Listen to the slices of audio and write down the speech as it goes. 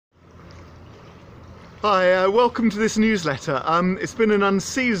Hi, welcome to this newsletter. It's been an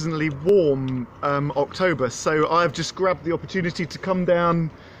unseasonably warm October, so I've just grabbed the opportunity to come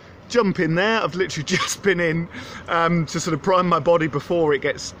down, jump in there. I've literally just been in to sort of prime my body before it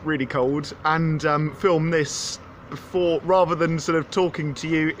gets really cold and film this before, rather than sort of talking to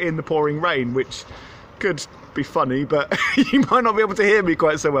you in the pouring rain, which could be funny, but you might not be able to hear me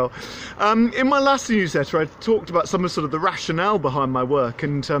quite so well. In my last newsletter, I talked about some of the rationale behind my work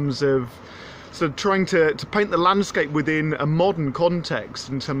in terms of trying to paint the landscape within a modern context,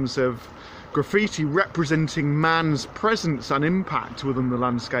 in terms of graffiti representing man's presence and impact within the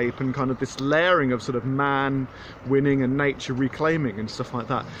landscape, and kind of this layering of man winning and nature reclaiming and stuff like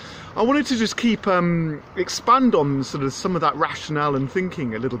that. I wanted to just keep expand on some of that rationale and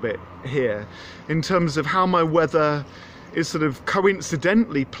thinking a little bit here, in terms of how my weather is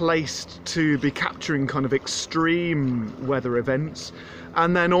coincidentally placed to be capturing extreme weather events,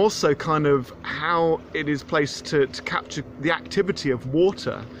 and then also how it is placed to capture the activity of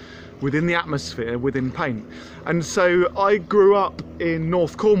water within the atmosphere, within paint. And so I grew up in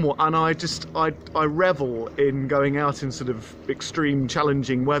North Cornwall, and I revel in going out in extreme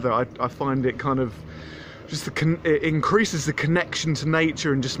challenging weather. I find it it increases the connection to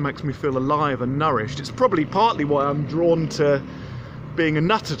nature and just makes me feel alive and nourished. It's probably partly why I'm drawn to being a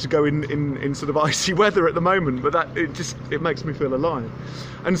nutter to go in icy weather at the moment, but it makes me feel alive.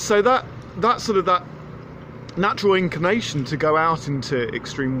 And so that natural inclination to go out into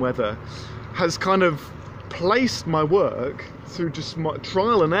extreme weather has placed my work through just my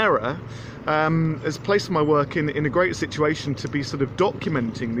trial and error, has placed my work in a great situation to be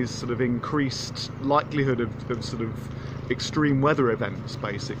documenting this increased likelihood of extreme weather events,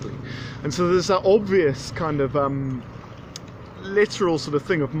 basically. And so there's that obvious literal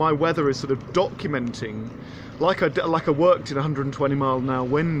thing of my weather is documenting, like I worked in 120 mile an hour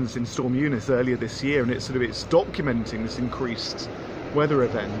winds in Storm Eunice earlier this year, and it's documenting this increased weather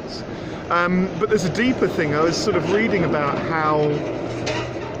events. But there's a deeper thing. I was reading about how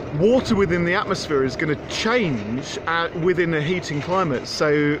water within the atmosphere is going to change within a heating climate.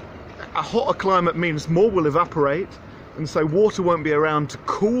 So a hotter climate means more will evaporate, and so water won't be around to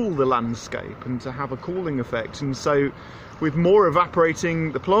cool the landscape and to have a cooling effect. And so with more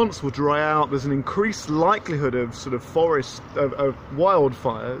evaporating, the plants will dry out. There's an increased likelihood of forest of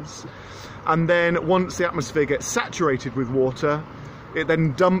wildfires. And then once the atmosphere gets saturated with water, it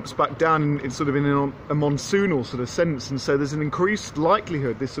then dumps back down in a monsoonal sense. And so there's an increased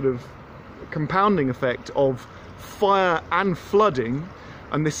likelihood, this compounding effect of fire and flooding,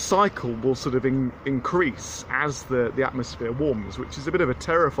 and this cycle will increase as the atmosphere warms, which is a bit of a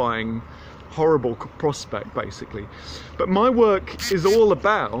terrifying, horrible prospect, basically. But my work is all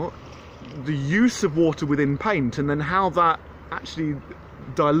about the use of water within paint, and then how that actually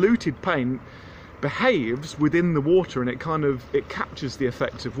diluted paint behaves within the water, and it captures the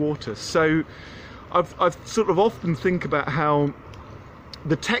effect of water. So I've often think about how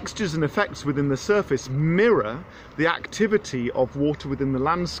the textures and effects within the surface mirror the activity of water within the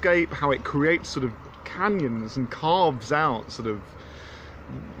landscape, how it creates canyons and carves out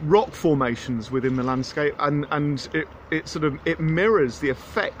rock formations within the landscape, and it mirrors the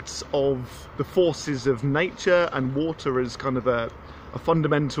effects of the forces of nature and water as a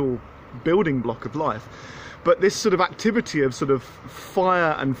fundamental building block of life. But this activity of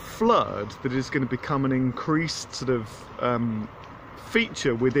fire and flood that is going to become an increased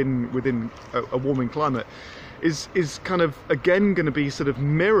feature within a warming climate is again going to be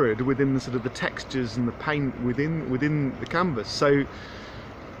mirrored within the textures and the paint within the canvas. So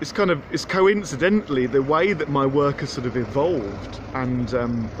it's coincidentally the way that my work has evolved, and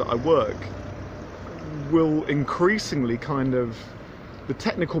that I work will increasingly the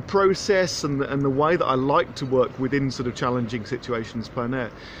technical process and the way that I like to work within challenging situations plein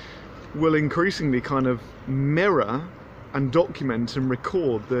air will increasingly mirror and document and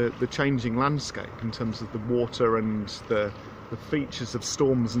record the changing landscape in terms of the water and the features of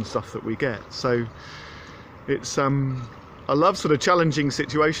storms and stuff that we get. So it's I love challenging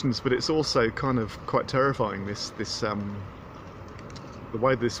situations, but it's also quite terrifying, this the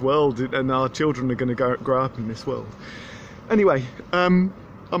way this world and our children are going to grow up in this world. Anyway, I'm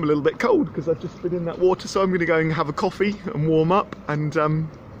a little bit cold because I've just been in that water, so I'm going to go and have a coffee and warm up and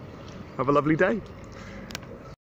have a lovely day.